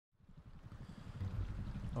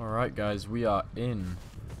Alright guys, we are in.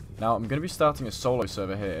 Now I'm going to be starting a solo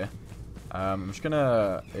server here. I'm just going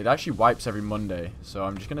to... It actually wipes every Monday, so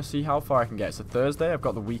I'm just going to see how far I can get. It's a Thursday, I've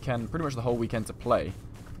got the weekend, pretty much the whole weekend to play.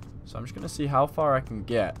 So I'm just going to see how far I can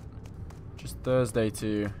get. Just Thursday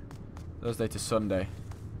to Sunday.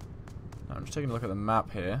 Now, I'm just taking a look at the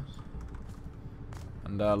map here.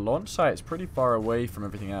 And launch site is pretty far away from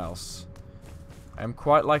everything else. I am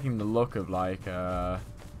quite liking the look of like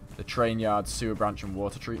the train yard, sewer branch and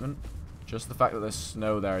water treatment. Just the fact that there's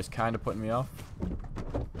snow there is kind of putting me off.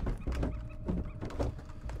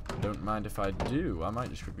 Don't mind if I do. I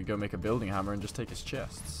might just quickly go make a building hammer and just take his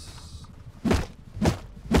chests.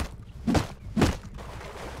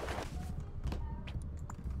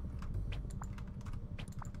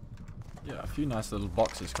 Yeah, a few nice little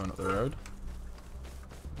boxes coming up the road.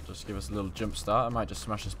 Just give us a little jump start. I might just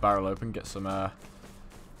smash this barrel open, get some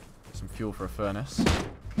fuel for a furnace.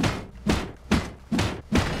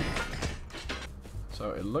 So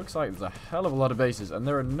it looks like there's a hell of a lot of bases, and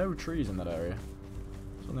there are no trees in that area.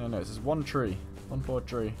 Something I noticed. There's one tree. One poor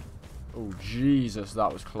tree. Oh, Jesus,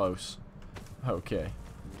 that was close. Okay.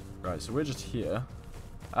 Right, so we're just here.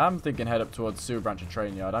 I'm thinking head up towards sewer branch and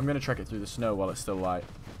train yard. I'm going to trek it through the snow while it's still light.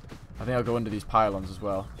 I think I'll go under these pylons as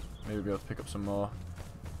well. Maybe be able to pick up some more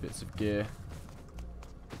bits of gear.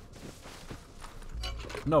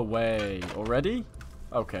 No way. Already?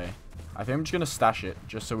 Okay. I think I'm just going to stash it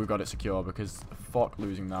just so we've got it secure, because fuck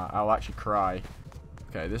losing that. I'll actually cry.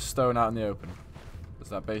 Okay, this stone out in the open. There's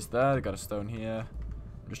that base there. Got a stone here.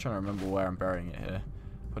 I'm just trying to remember where I'm burying it here.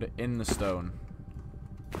 Put it in the stone.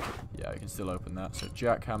 Yeah, you can still open that. So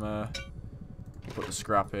jackhammer. Put the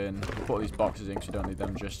scrap in. Put all these boxes in because we don't need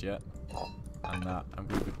them just yet. And that. I'm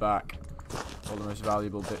going to be back. All the most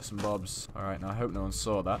valuable bits and bobs. Alright, now I hope no one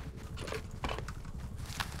saw that.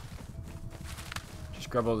 Just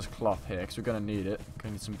grab all this cloth here because we're going to need it. Going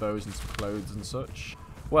to need some bows and some clothes and such.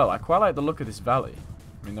 Well, I quite like the look of this valley.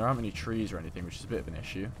 I mean, there aren't many trees or anything, which is a bit of an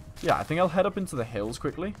issue. Yeah, I think I'll head up into the hills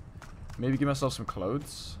quickly. Maybe give myself some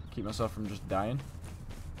clothes. Keep myself from just dying.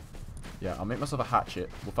 Yeah, I'll make myself a hatchet.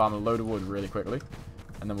 We'll farm a load of wood really quickly.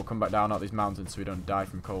 And then we'll come back down out these mountains so we don't die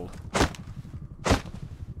from cold.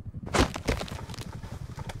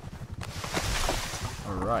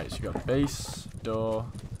 Alright, so you got base, door,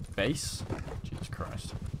 base? Jesus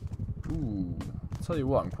Christ. Ooh. I'll tell you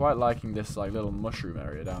what, I'm quite liking this like little mushroom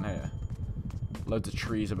area down here. Loads of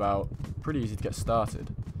trees about. Pretty easy to get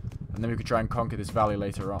started. And then we could try and conquer this valley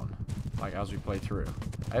later on. Like as we play through.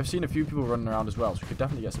 I have seen a few people running around as well, so we could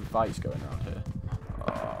definitely get some fights going around here.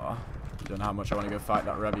 Oh, don't know how much I want to go fight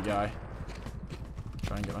that Revy guy.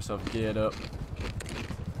 Try and get myself geared up.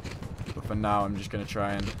 But for now, I'm just going to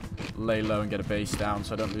try and lay low and get a base down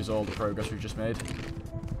so I don't lose all the progress we've just made.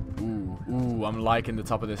 Ooh, I'm liking the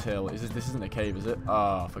top of this hill. This isn't a cave, is it?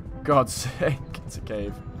 Ah, oh, for God's sake, it's a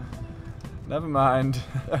cave. Never mind.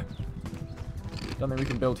 Don't think we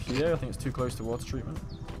can build here. I think it's too close to water treatment.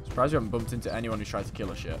 Surprised we haven't bumped into anyone who's tried to kill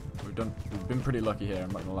us yet. We've been pretty lucky here,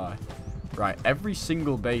 I'm not gonna lie. Right, every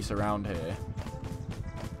single base around here,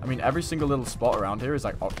 I mean every single little spot around here is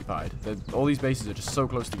like occupied. All these bases are just so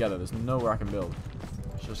close together, there's nowhere I can build.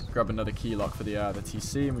 Let's just grab another key lock for the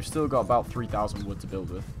TC, and we've still got about 3,000 wood to build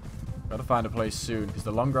with. Gotta find a place soon, because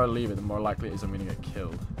the longer I leave it, the more likely it is I'm gonna get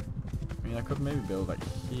killed. I mean, I could maybe build like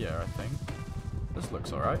here, I think. This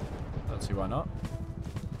looks alright. Don't see why not.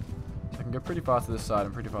 I can go pretty far to this side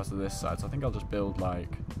and pretty far to this side, so I think I'll just build like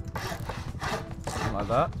something like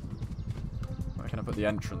that. Where can I put the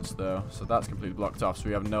entrance though? So that's completely blocked off, so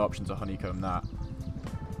we have no option to honeycomb that.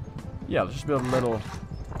 Yeah, let's just build a little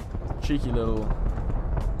cheeky little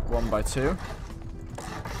 1x2.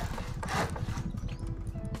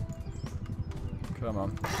 Come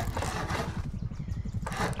on.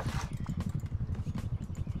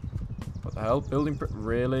 What the hell? Building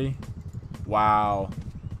really? Wow.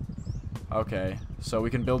 Okay, so we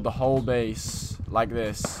can build the whole base like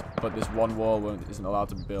this, but this one wall isn't allowed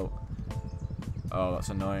to be built. Oh, that's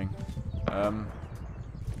annoying.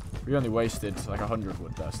 We only wasted like 100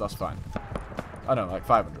 wood there, so that's fine. I know, like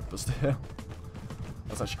 500, but still.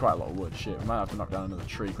 That's actually quite a lot of wood. Shit, we might have to knock down another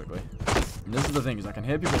tree quickly. And this is the thing, is I can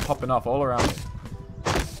hear people popping off all around me.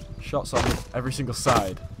 Shots on every single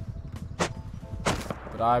side.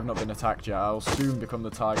 But I've not been attacked yet. I'll soon become the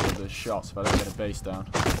target of the shots if I don't get a base down.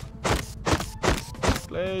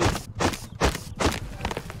 Please.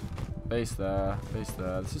 Base there, base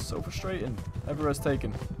there. This is so frustrating. Everywhere's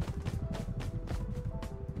taken.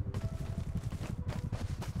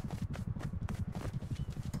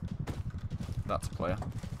 That's a player.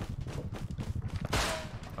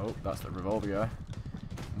 Oh, that's the revolver guy.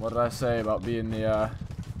 What did I say about being the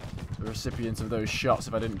the recipient of those shots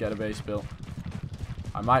if I didn't get a base built.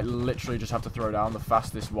 I might literally just have to throw down the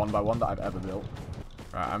fastest 1x1 that I've ever built.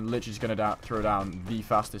 Right, I'm literally just going to throw down the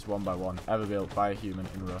fastest 1x1 ever built by a human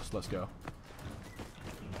in Rust. Let's go.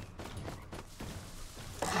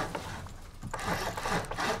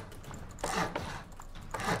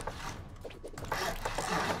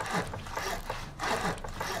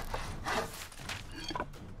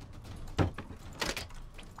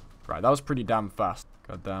 Right, that was pretty damn fast.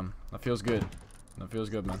 God damn. That feels good. That feels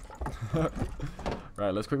good, man.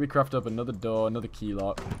 Right, let's quickly craft up another door, another key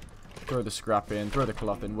lock. Throw the scrap in, throw the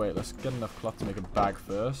cloth in. Wait, let's get enough cloth to make a bag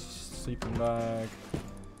first. Sleeping bag.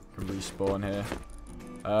 Can respawn here.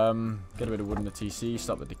 Get a bit of wood in the TC,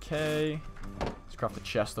 stop the decay. Let's craft the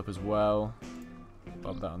chest up as well.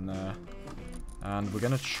 Bob that on there. And we're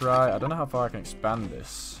going to try, I don't know how far I can expand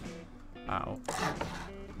this out.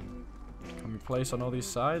 Can we place on all these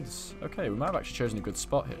sides? Okay, we might have actually chosen a good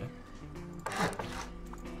spot here.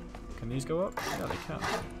 Can these go up? Yeah, they can.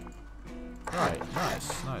 Right,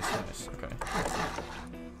 nice, nice, nice. Okay.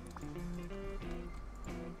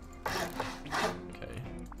 Okay.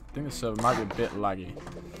 I think the server might be a bit laggy.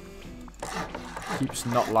 Keeps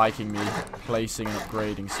not liking me placing and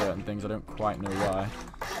upgrading certain things. I don't quite know why.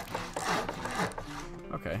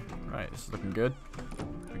 Okay, right, this is looking good.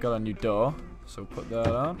 We got a new door, so we'll put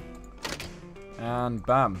that on. And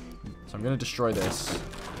bam. So I'm going to destroy this.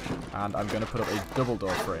 And I'm going to put up a double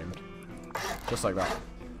door frame. Just like that.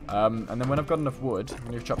 And then when I've got enough wood, I'm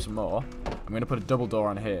going to chop some more. I'm going to put a double door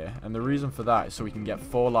on here. And the reason for that is so we can get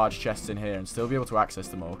 4 large chests in here and still be able to access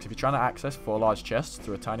them all. Because if you're trying to access 4 large chests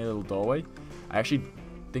through a tiny little doorway, I actually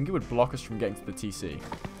think it would block us from getting to the TC.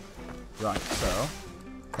 Right, so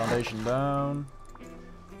foundation down.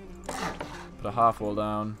 Put a half wall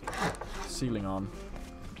down. Ceiling on.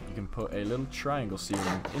 You can put a little triangle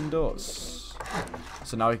ceiling indoors.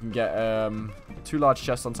 So now we can get 2 large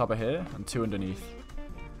chests on top of here and 2 underneath.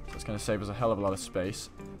 So it's going to save us a hell of a lot of space.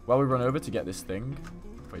 While we run over to get this thing.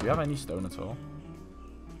 Wait, do you have any stone at all?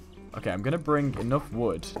 Okay, I'm going to bring enough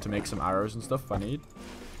wood to make some arrows and stuff if I need.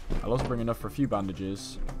 I'll also bring enough for a few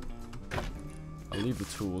bandages. I'll leave the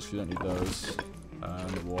tools because you don't need those. And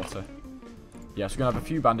the water. Yeah, so we're going to have a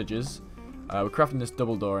few bandages. We're crafting this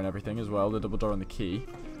double door and everything as well. The double door and the key.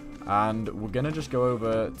 And we're going to just go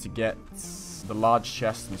over to get the large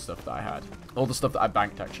chests and stuff that I had. All the stuff that I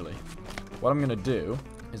banked, actually. What I'm going to do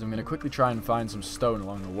is I'm going to quickly try and find some stone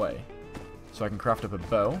along the way. So I can craft up a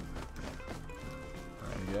bow.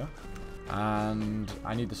 There we go. And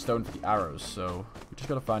I need the stone for the arrows, so we just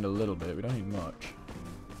got to find a little bit. We don't need much.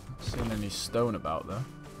 Not seeing any stone about, though.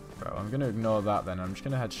 Right, well, I'm going to ignore that then. I'm just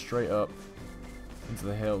going to head straight up into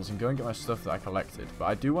the hills and go and get my stuff that I collected. But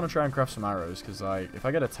I do want to try and craft some arrows, because if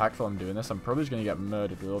I get attacked while I'm doing this, I'm probably just going to get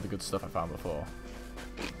murdered with all the good stuff I found before.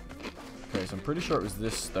 Okay, so I'm pretty sure it was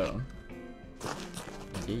this stone.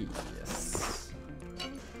 Yes.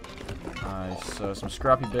 Nice, so some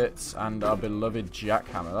scrappy bits and our beloved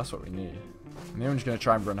jackhammer, that's what we need. And then I'm just going to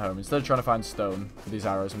try and run home. Instead of trying to find stone for these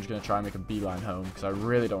arrows, I'm just going to try and make a beeline home, because I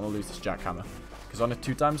really don't want to lose this jackhammer. Because on a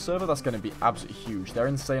 2x server, that's going to be absolutely huge. They're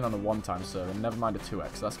insane on a 1x server, never mind a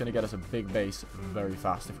 2x. That's going to get us a big base very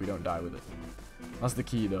fast if we don't die with it. That's the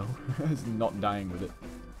key, though, is not dying with it.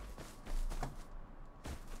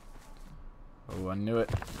 Oh, I knew it.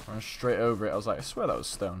 I went straight over it. I was like, I swear that was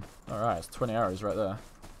stone. Alright, it's 20 arrows right there.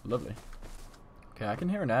 Lovely. Okay, I can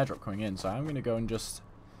hear an airdrop coming in, so I'm going to go and just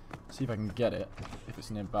see if I can get it. If it's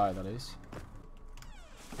nearby, that is.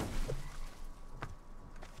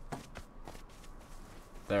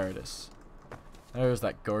 There it is. There's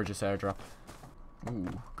that gorgeous airdrop. Ooh,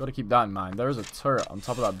 got to keep that in mind. There is a turret on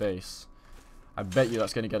top of that base. I bet you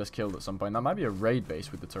that's going to get us killed at some point. That might be a raid base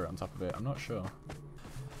with the turret on top of it. I'm not sure.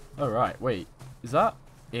 Alright, wait. Is that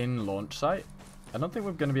in launch site? I don't think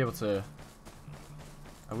we're going to be able to...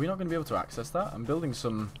 Are we not going to be able to access that? I'm building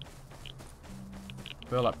some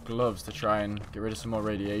burlap gloves to try and get rid of some more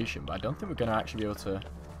radiation, but I don't think we're going to actually be able to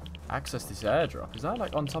access this airdrop. Is that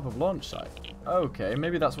like on top of launch site? Okay,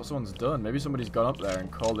 maybe that's what someone's done. Maybe somebody's gone up there and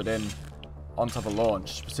called it in on top of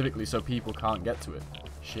launch, specifically so people can't get to it.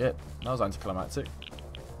 Shit, that was anticlimactic.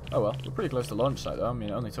 Oh well, we're pretty close to launch site though. I mean,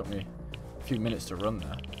 it only took me a few minutes to run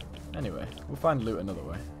there. Anyway, we'll find loot another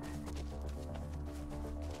way.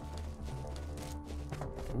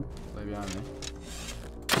 Ooh, they're behind me.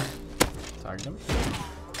 Tagged them.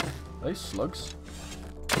 Are they slugs?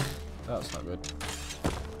 That's not good.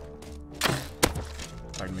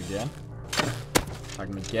 Tag him again. Tag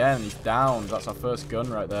him again. He's down. That's our first gun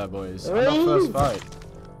right there, boys. And our first fight.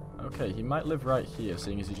 Okay, he might live right here,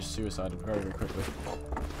 seeing as he just suicided very, very quickly.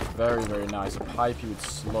 Very, very nice. A pipey with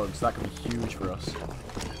slugs. That could be huge for us.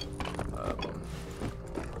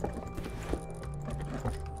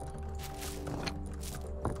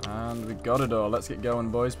 got a door. Let's get going,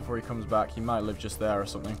 boys, before he comes back. He might live just there or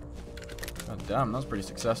something. God damn, that was pretty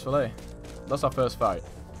successful, eh? That's our first fight.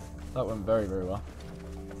 That went very, very well.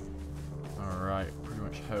 Alright, pretty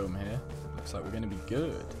much home here. Looks like we're going to be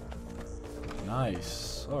good.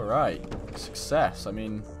 Nice. Alright. Success. I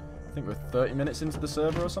mean, I think we're 30 minutes into the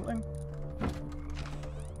server or something.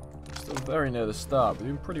 Still very near the start, but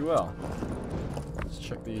doing pretty well. Let's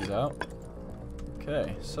check these out.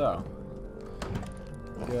 Okay, so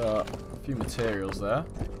got a few materials there.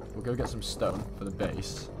 We'll go get some stone for the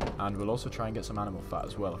base, and we'll also try and get some animal fat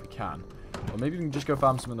as well if we can. Or maybe we can just go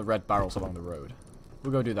farm some of the red barrels along the road.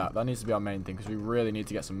 We'll go do that. That needs to be our main thing, because we really need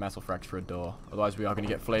to get some metal frags for a door. Otherwise we are going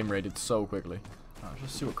to get flame raided so quickly. Alright,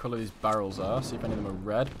 let's just see what colour these barrels are. See if any of them are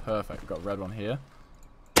red. Perfect. We've got a red one here.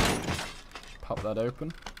 Just pop that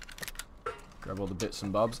open. Grab all the bits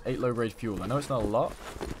and bobs. 8 low-grade fuel. I know it's not a lot.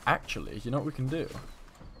 Actually, you know what we can do?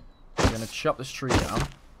 We're going to chop this tree down.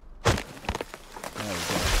 There we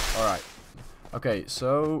go. Alright. Okay,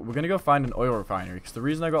 so we're going to go find an oil refinery, because the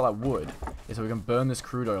reason I got that wood is so we can burn this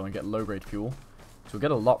crude oil and get low-grade fuel. So we'll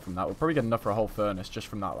get a lot from that. We'll probably get enough for a whole furnace just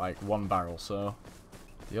from that, like, one barrel. So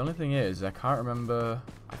the only thing is, I can't remember.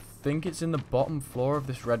 I think it's in the bottom floor of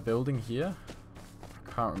this red building here.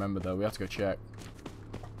 I can't remember, though. We have to go check.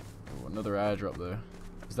 Oh, another airdrop, though.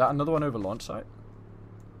 Is that another one over launch site?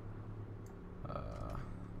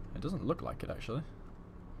 It doesn't look like it, actually.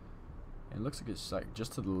 It looks like it's like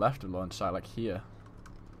just to the left of launch site, like here.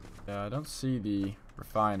 Yeah, I don't see the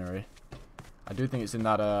refinery. I do think it's in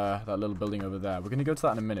that that little building over there. We're gonna go to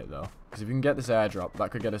that in a minute though, because if we can get this airdrop,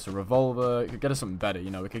 that could get us a revolver. It could get us something better.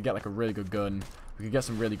 You know, we could get like a really good gun. We could get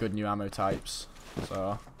some really good new ammo types.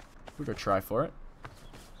 So we'll go try for it.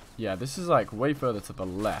 Yeah, this is like way further to the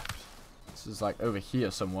left. This is like over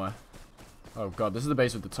here somewhere. Oh god, this is the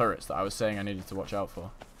base with the turrets that I was saying I needed to watch out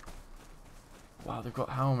for. Wow, they've got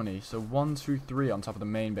how many? So 1, 2, 3 on top of the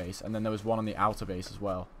main base, and then there was one on the outer base as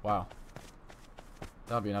well. Wow.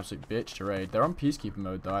 That'd be an absolute bitch to raid. They're on peacekeeper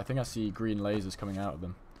mode though. I think I see green lasers coming out of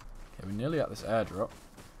them. Okay, we're nearly at this airdrop.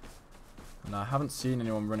 And I haven't seen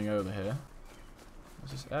anyone running over here.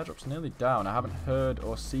 This airdrop's nearly down. I haven't heard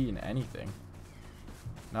or seen anything.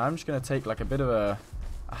 Now I'm just going to take like a bit of a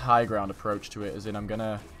high ground approach to it, as in I'm going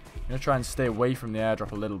to try and stay away from the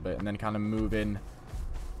airdrop a little bit and then kind of move in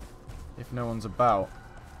if no one's about.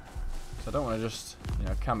 So I don't want to just,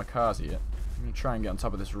 kamikaze it. I'm going to try and get on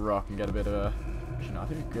top of this rock and get a bit of a... Actually, no, I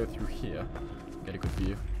think we can go through here and get a good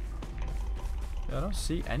view. Yeah, I don't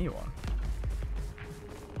see anyone.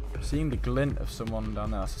 I'm seeing the glint of someone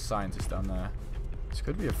down there. That's a scientist down there. This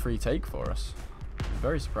could be a free take for us. I'm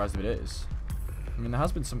very surprised if it is. I mean, there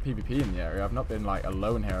has been some PvP in the area. I've not been, like,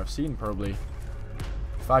 alone here. I've seen probably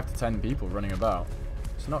 5 to 10 people running about.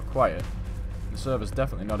 It's not quiet. The server's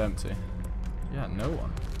definitely not empty. Yeah, no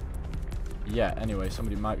one. Yeah, anyway,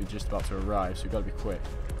 somebody might be just about to arrive, so we've got to be quick.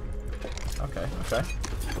 Okay, okay.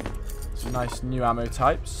 Some nice new ammo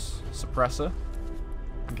types. Suppressor,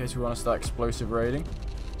 in case we want to start explosive raiding.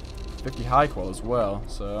 50 high qual as well,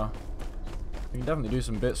 so we can definitely do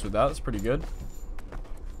some bits with that. That's pretty good.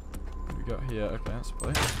 What do we got here? Okay, let's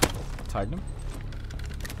play. Tagged him.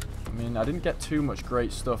 I mean, I didn't get too much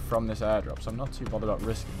great stuff from this airdrop, so I'm not too bothered about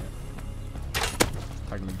risking it.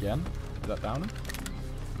 Tag him again. Did that down him?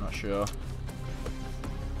 I'm not sure.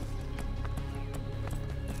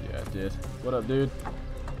 Yeah, it did. What up, dude?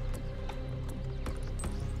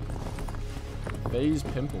 Phase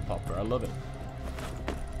pimple popper. I love it.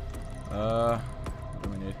 What do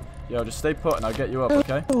we need? Yo, just stay put and I'll get you up,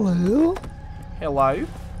 okay? Hello? Hello?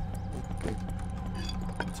 Okay.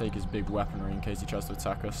 Take his big weaponry in case he tries to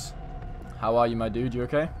attack us. How are you, my dude? You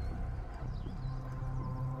okay?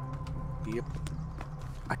 Yep.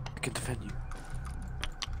 I can defend you.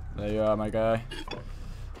 There you are, my guy.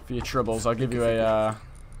 For your troubles, I'll give you a,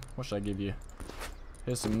 what should I give you?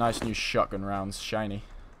 Here's some nice new shotgun rounds, shiny.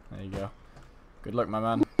 There you go. Good luck, my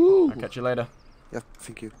man. I'll catch you later. Yeah,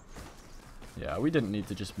 thank you. Yeah, we didn't need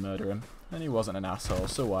to just murder him. And he wasn't an asshole,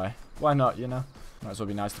 so why? Why not, you know? Might as well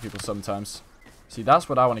be nice to people sometimes. See, that's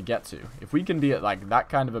what I want to get to. If we can be at, like, that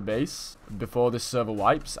kind of a base before this server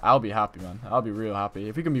wipes, I'll be happy, man. I'll be real happy.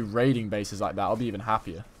 If we can be raiding bases like that, I'll be even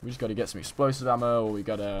happier. We just got to get some explosive ammo, or we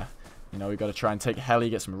got to, we got to try and take heli,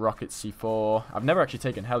 get some rockets, C4. I've never actually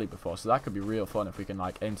taken heli before, so that could be real fun if we can,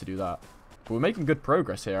 like, aim to do that. But we're making good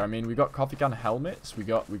progress here. I mean, we got coffee can helmets. We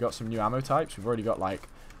got some new ammo types. We've already got, like,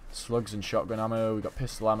 slugs and shotgun ammo. We got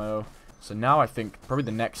pistol ammo. So now I think probably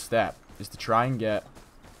the next step is to try and get...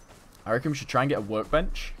 I reckon we should try and get a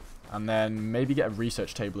workbench, and then maybe get a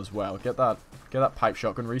research table as well. Get that pipe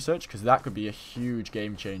shotgun research, because that could be a huge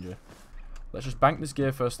game changer. let's just bank this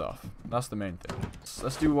gear first off. That's the main thing. So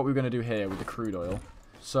let's do what we're going to do here with the crude oil.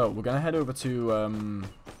 So we're going to head over to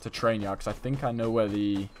train yard, because I think I know where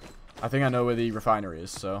the refinery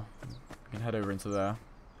is. So we can head over into there.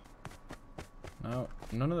 No,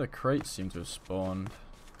 none of the crates seem to have spawned.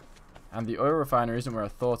 And the oil refinery isn't where I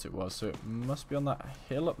thought it was, so it must be on that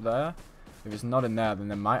hill up there. If it's not in there, then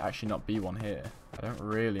there might actually not be one here. I don't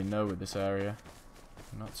really know with this area.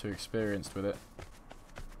 I'm not too experienced with it.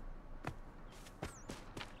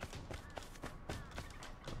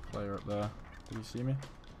 Player up there. Did he see me?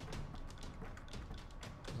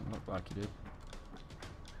 Doesn't look like he did.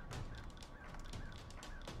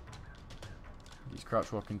 He's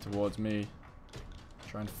crouch walking towards me,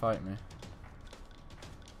 trying to fight me.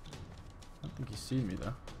 I don't think he's seen me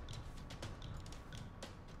though.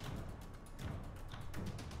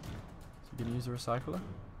 Is he gonna use a recycler? I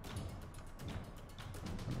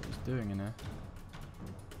wonder what he's doing in here.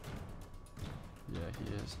 Yeah, he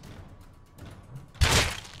is.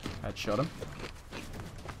 Headshot him.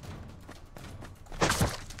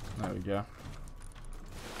 There we go.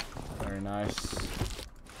 Very nice.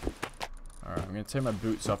 Alright, I'm going to take my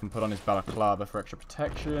boots off and put on his balaclava for extra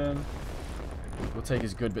protection. We'll take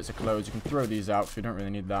his good bits of clothes. You can throw these out because we don't really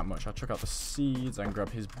need that much. I'll chuck out the seeds and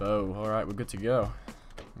grab his bow. Alright, we're good to go.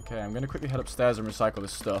 Okay, I'm going to quickly head upstairs and recycle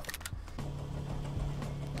this stuff.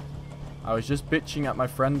 I was just bitching at my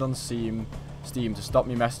friend on Steam to stop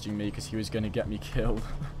me messaging me because he was going to get me killed.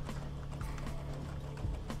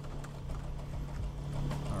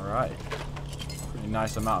 Alright. Pretty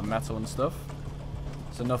nice amount of metal and stuff.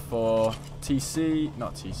 It's enough for TC,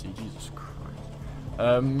 not TC, Jesus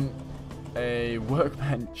Christ. A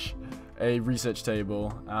workbench, a research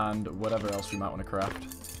table, and whatever else we might want to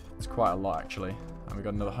craft. It's quite a lot actually. And we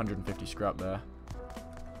got another 150 scrap there.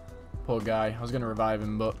 Poor guy. I was going to revive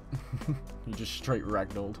him, but he just straight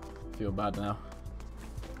ragdolled. Feel bad now.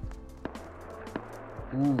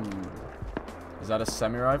 Ooh. Is that a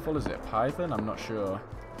semi-rifle? Is it a Python? I'm not sure.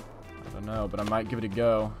 I don't know, but I might give it a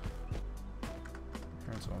go.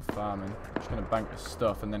 Hearing someone farming. I'm just going to bank this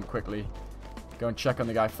stuff and then quickly go and check on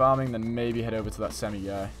the guy farming, then maybe head over to that semi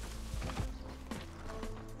guy.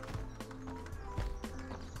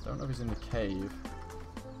 Don't know if he's in the cave.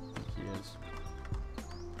 I think he is.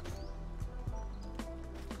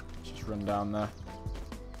 Let's just run down there.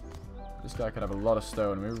 This guy could have a lot of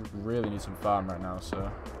stone. We really need some farm right now,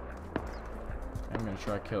 so I'm going to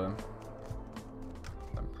try to kill him.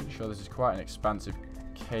 I'm pretty sure this is quite an expansive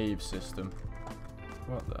cave system.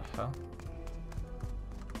 What the hell?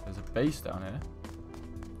 There's a base down here.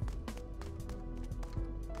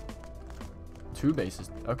 2 bases.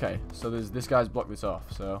 Okay, so this guy's blocked this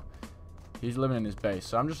off, so he's living in his base.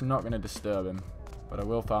 So I'm just not going to disturb him, but I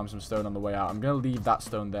will farm some stone on the way out. I'm going to leave that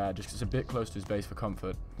stone there just 'cause it's a bit close to his base for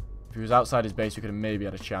comfort. If he was outside his base, we could have maybe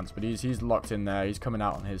had a chance, but he's locked in there. He's coming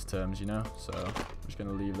out on his terms, you know. So I'm just going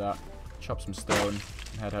to leave that, chop some stone,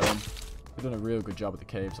 and head home. We've done a real good job with the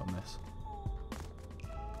caves on this.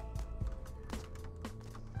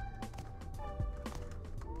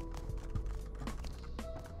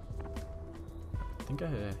 I think I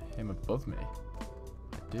hear him above me.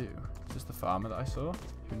 I do. Is this the farmer that I saw?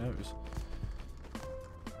 Who knows?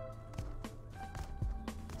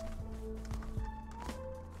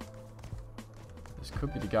 This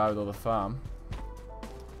could be the guy with all the farm.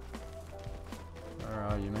 Where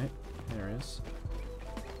are you, mate? Here he is.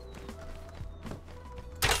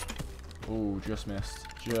 Ooh, just missed.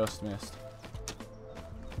 Just missed.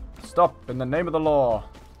 Stop! In the name of the law!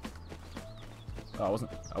 Oh,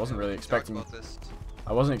 I wasn't really expecting.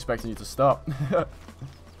 I wasn't expecting you to stop.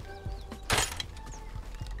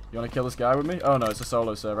 You want to kill this guy with me? Oh no, it's a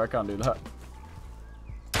solo server. I can't do that.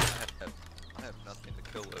 I have nothing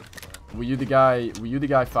to kill with. Were you the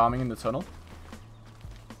guy farming in the tunnel?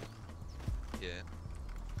 Yeah.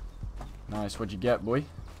 Nice. What'd you get, boy?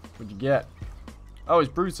 What'd you get? Oh,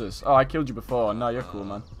 it's Brutus. Oh, I killed you before. No, you're cool,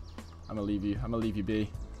 man. I'm gonna leave you. I'm gonna leave you be.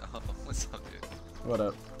 Oh, what's up, dude? What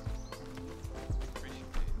up?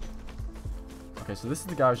 Okay, so this is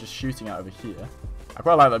the guy I was just shooting at over here. I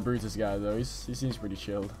quite like that Brutus guy, though. He seems pretty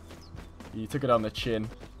chilled. He took it on the chin.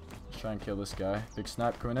 Let's try and kill this guy. Big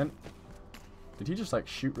snipe coming in. Did he just, like,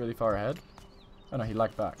 shoot really far ahead? Oh, no, he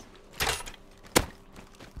lagged back.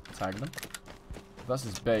 Tagged him. If that's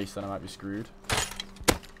his base, then I might be screwed.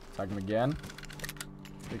 Tagged him again.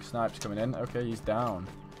 Big snipe's coming in. Okay, he's down.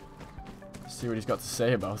 Let's see what he's got to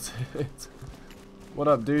say about it. What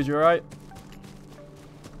up, dude? You alright?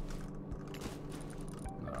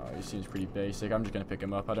 He seems pretty basic. I'm just going to pick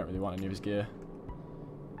him up. I don't really want any of his gear.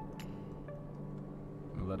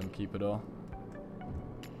 I'm going to let him keep it all.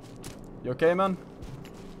 You okay, man?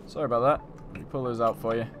 Sorry about that. Let me pull those out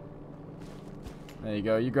for you. There you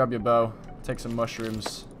go. You grab your bow. Take some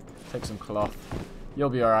mushrooms. Take some cloth. You'll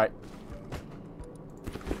be alright.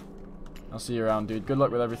 I'll see you around, dude. Good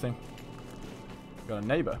luck with everything. Got a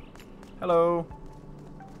neighbor. Hello.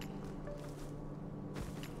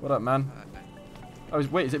 What up, man? Oh,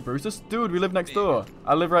 wait, is it Brutus? Dude, we live next door.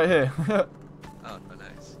 I live right here. Oh,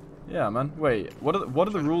 nice. Yeah, man. Wait, what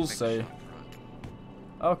do the rules say?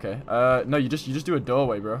 Okay. No, you just do a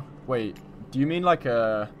doorway, bro. Wait, do you mean like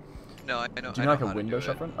a? No, I know. Do you mean like a window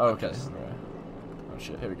shop front? Oh, okay. Right. Oh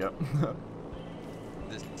shit, here we go.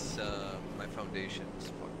 This my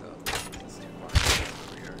foundation's fucked up. It's too far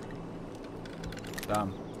over here.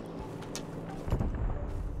 Damn.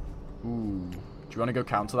 Ooh. Do you want to go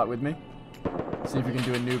counter that with me? See if we can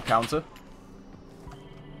do a new counter.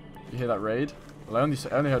 You hear that raid? Well, I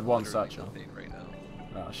only heard one satchel. Right now.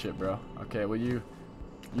 Oh shit, bro. Okay, well you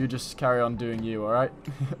just carry on doing you, all right?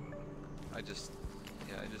 I just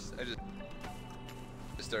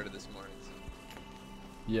started this morning. So.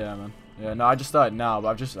 Yeah, man. Yeah, no, I just started now,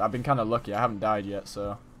 but I've been kind of lucky. I haven't died yet,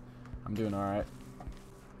 so I'm doing all right.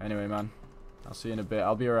 Anyway, man, I'll see you in a bit.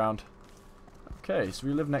 I'll be around. Okay, so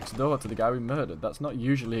we live next door to the guy we murdered. That's not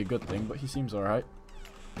usually a good thing, but he seems all right.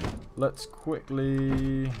 Let's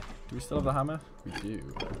quickly. Do we still have the hammer? We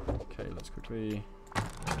do. Okay, let's quickly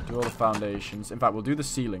do all the foundations. In fact, we'll do the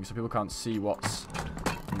ceiling so people can't see what's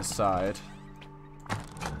on the side.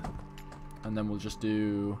 And then we'll just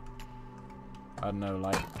do, I don't know,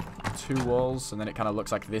 like 2 walls. And then it kind of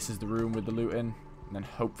looks like this is the room with the loot in. And then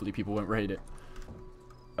hopefully people won't raid it.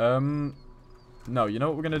 No, you know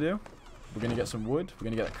what we're going to do? We're going to get some wood. We're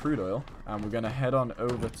going to get crude oil. And we're going to head on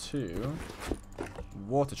over to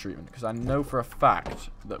water treatment. Because I know for a fact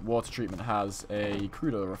that water treatment has a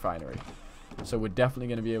crude oil refinery. So we're definitely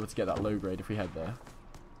going to be able to get that low grade if we head there.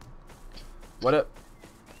 What up?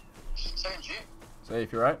 Say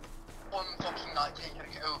if you're right. One fucking night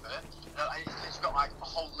can't get over. It's got like a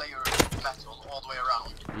whole layer of metal all the way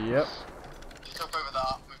around. Yep. You took over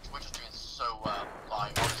that. We're just doing so well.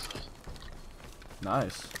 Like honestly.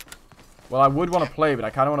 Nice. Well, I would want to play, but I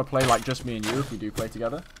kind of want to play like just me and you if we do play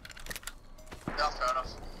together. That's fair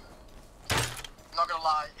enough. I'm not gonna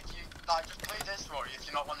lie, if you like just play this, Rory, if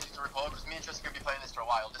you're not wanting to record, because me and Tristan are gonna be playing this for a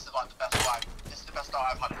while. This is like the best start. This is the best start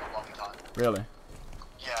I've had in a long time. Really?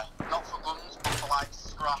 Yeah, not for guns, but for like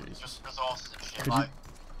scrap, just resources and shit. Could like,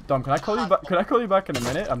 Dom, can I call you back? Could I call you back in a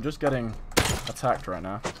minute? I'm just getting attacked right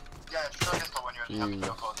now. yeah, just join Discord when you're in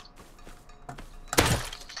your code.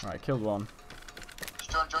 Alright, killed one.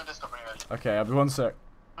 Just join Discord when you're ready. Okay, I'll be 1 sec.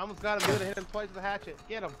 I almost got him, dude. I hit him twice with a hatchet.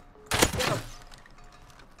 Get him. Get him.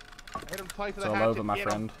 I hit him twice with It's a all hatchet. over, my Get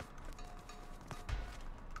friend.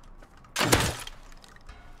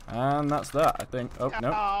 And that's that, I think. Oh,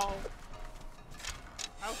 no. Ow.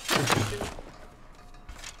 Ow. Dude.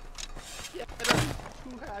 Get him.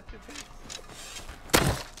 2 hatchet hits.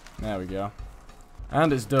 There we go.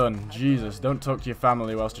 And it's done. Jesus, don't talk to your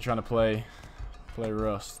family whilst you're trying to play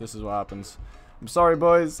Rust. This is what happens. I'm sorry,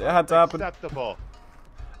 boys. It had to happen. Unacceptable.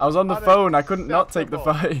 I was on the phone. I couldn't not take the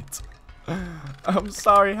fight. I'm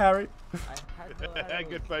sorry, Harry.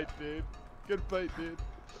 Good fight, dude. Good fight, dude.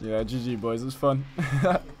 Yeah, GG, boys. It was fun.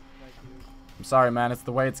 I'm sorry, man. It's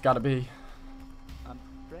the way it's got to be. I'm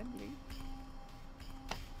friendly.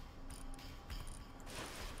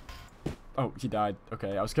 Oh, he died.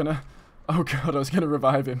 Okay, I was gonna... Oh, God, I was gonna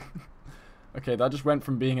revive him. Okay, that just went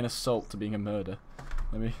from being an assault to being a murder.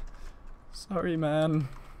 Let me... Sorry, man.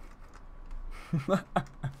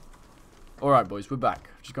 Alright, boys, we're back.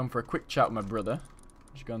 Just gone for a quick chat with my brother.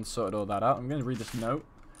 Just gone and sorted all that out. I'm gonna read this note.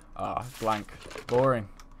 Ah, blank. Boring.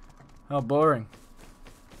 How boring.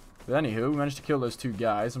 But anywho, we managed to kill those 2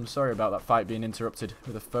 guys. I'm sorry about that fight being interrupted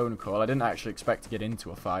with a phone call. I didn't actually expect to get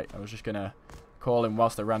into a fight. I was just gonna call him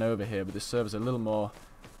whilst I ran over here, but this server's a little more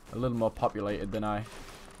populated than I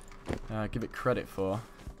give it credit for.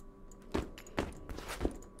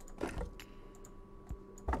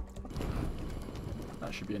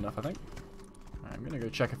 That should be enough, I think. Right, I'm gonna go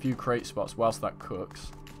check a few crate spots whilst that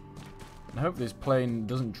cooks. And I hope this plane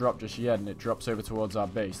doesn't drop just yet and it drops over towards our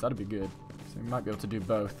base. That'd be good. So we might be able to do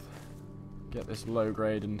both. Get this low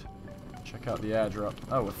grade and check out the airdrop.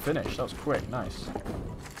 Oh, we're finished. That was quick. Nice.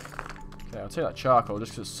 Okay, I'll take that charcoal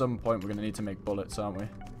just because at some point we're going to need to make bullets, aren't we?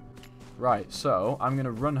 Right, so I'm going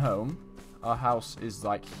to run home. Our house is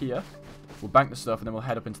like here. We'll bank the stuff and then we'll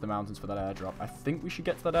head up into the mountains for that airdrop. I think we should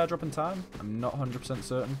get to that airdrop in time. I'm not 100%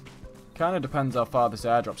 certain. Kind of depends how far this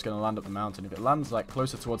airdrop's going to land up the mountain. If it lands like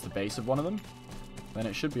closer towards the base of one of them, then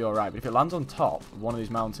it should be alright. But if it lands on top of one of these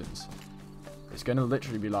mountains, it's going to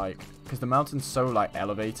literally be like... Because the mountain's so like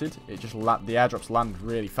elevated, it just the airdrops land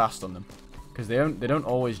really fast on them. because they don't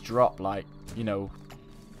always drop like, you know,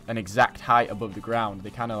 an exact height above the ground. They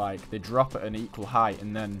kind of like, they drop at an equal height,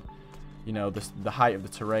 and then, you know, the height of the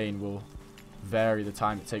terrain will vary the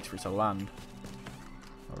time it takes for it to land.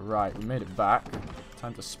 Alright, we made it back.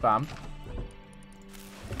 Time to spam.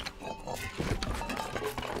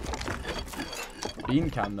 Bean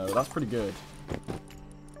can though, that's pretty good.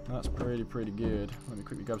 That's pretty good. Let me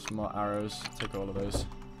quickly grab some more arrows. Take all of those.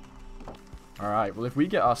 Alright, well if we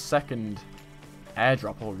get our second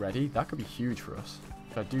airdrop already, that could be huge for us.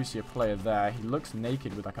 If I do see a player there, he looks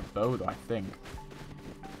naked with like a bow though, I think.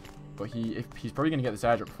 But he's probably going to get this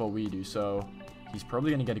airdrop before we do, so he's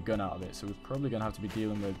probably going to get a gun out of it. So we're probably going to have to be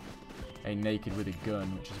dealing with a naked with a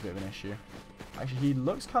gun, which is a bit of an issue. Actually, he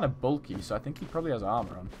looks kind of bulky, so I think he probably has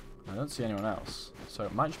armor on. I don't see anyone else. So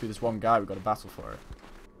it might just be this one guy we've got to battle for it.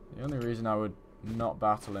 The only reason I would not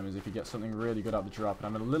battle him is if he gets something really good out the drop. And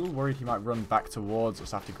I'm a little worried he might run back towards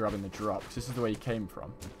us after grabbing the drop, because this is the way he came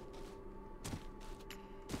from.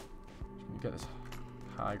 Can we get this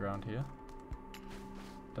high ground here?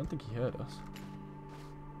 Don't think he heard us.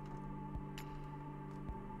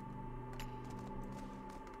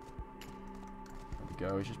 There we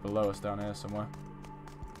go, he's just below us down here somewhere.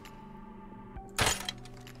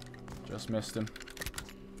 Just missed him.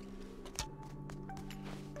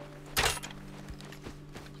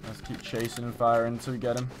 Let's keep chasing and firing until we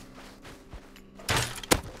get him.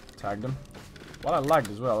 Tagged him. Well, I lagged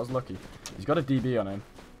as well, I was lucky. He's got a DB on him,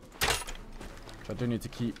 which I do need to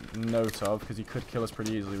keep note of, because he could kill us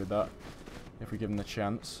pretty easily with that if we give him the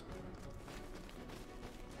chance.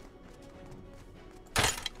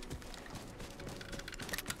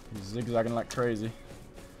 He's zigzagging like crazy.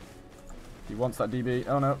 He wants that DB.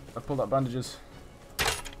 Oh no, I pulled out bandages.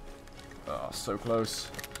 Oh, so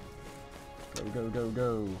close. Go, go, go,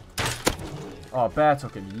 go. Oh, bear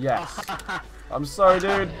took him. Yes. I'm sorry,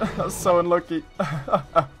 dude. That's so unlucky.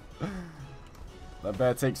 That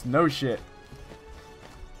bear takes no shit.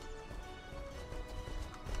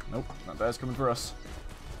 Nope, that bear's coming for us.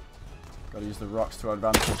 Gotta use the rocks to our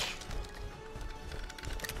advantage.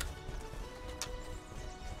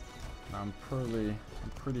 I'm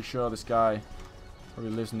pretty sure this guy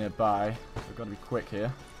probably lives nearby. So I've got to be quick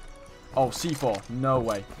here. Oh, C4. No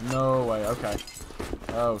way. No way. Okay.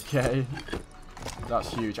 Okay.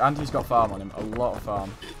 That's huge. And he's got farm on him. A lot of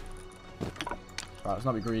farm. Right, let's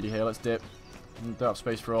not be greedy here. Let's dip. Don't have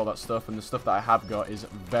space for all that stuff. And the stuff that I have got is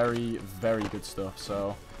very, very good stuff.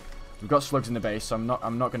 So we've got slugs in the base. So I'm not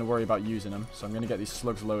going to worry about using them. So I'm going to get these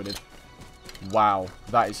slugs loaded. Wow.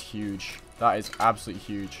 That is huge. That is absolutely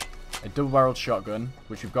huge. A double-barreled shotgun,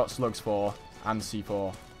 which we've got slugs for, and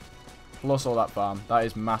C4. Plus all that farm. That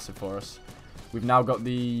is massive for us. We've now got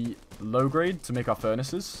the low grade to make our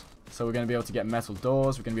furnaces. So we're going to be able to get metal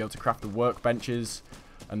doors. We're going to be able to craft the workbenches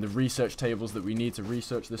and the research tables that we need to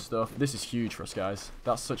research this stuff. This is huge for us, guys.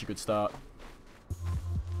 That's such a good start.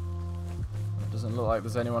 It doesn't look like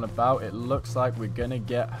there's anyone about. It looks like we're going to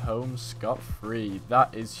get home scot-free.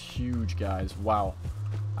 That is huge, guys. Wow.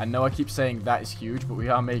 I know I keep saying that is huge, but we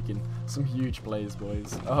are making some huge plays,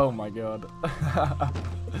 boys. Oh my god.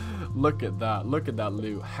 Look at that. Look at that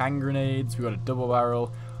loot. Hand grenades. We got a double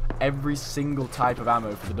barrel. Every single type of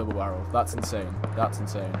ammo for the double barrel. That's insane. That's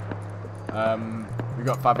insane. We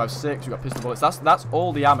got 5.56. We got pistol bullets. That's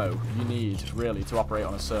all the ammo you need, really, to operate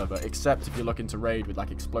on a server, except if you're looking to raid with, like,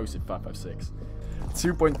 explosive 5.56.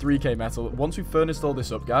 2.3k metal. Once we've furnace all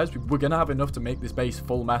this up, guys, we're going to have enough to make this base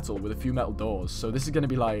full metal with a few metal doors. So this is going to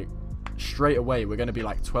be like, straight away, we're going to be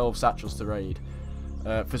like 12 satchels to raid.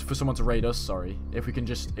 For someone to raid us, sorry. If we can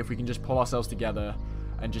just pull ourselves together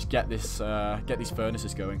and just get this, get these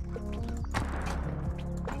furnaces going.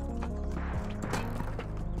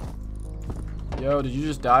 Yo, did you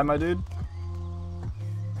just die, my dude?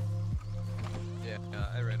 Yeah,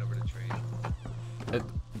 I ran over to trade.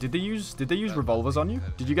 Did they use revolvers on you?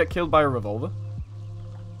 Did you get killed by a revolver?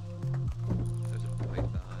 There's a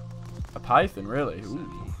python. A python, really?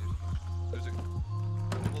 Ooh. There's a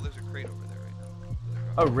crate over there right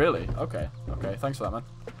now. Oh, really? Okay. Okay, thanks for that, man.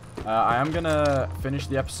 I am gonna finish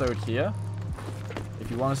the episode here. If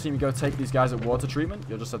you want to see me go take these guys at water treatment,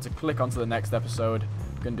 you'll just have to click onto the next episode.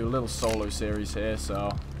 I'm gonna do a little solo series here,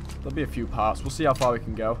 so there'll be a few parts. We'll see how far we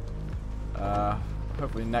can go.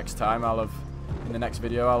 Hopefully next time in the next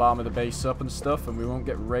video, I'll armor the base up and stuff, and we won't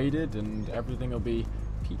get raided, and everything will be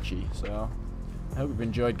peachy. So, I hope you've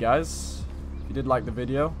enjoyed, guys. If you did like the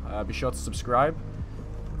video, be sure to subscribe.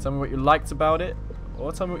 Tell me what you liked about it,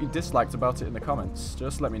 or tell me what you disliked about it in the comments.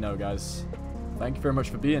 Just let me know, guys. Thank you very much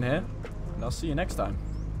for being here, and I'll see you next time.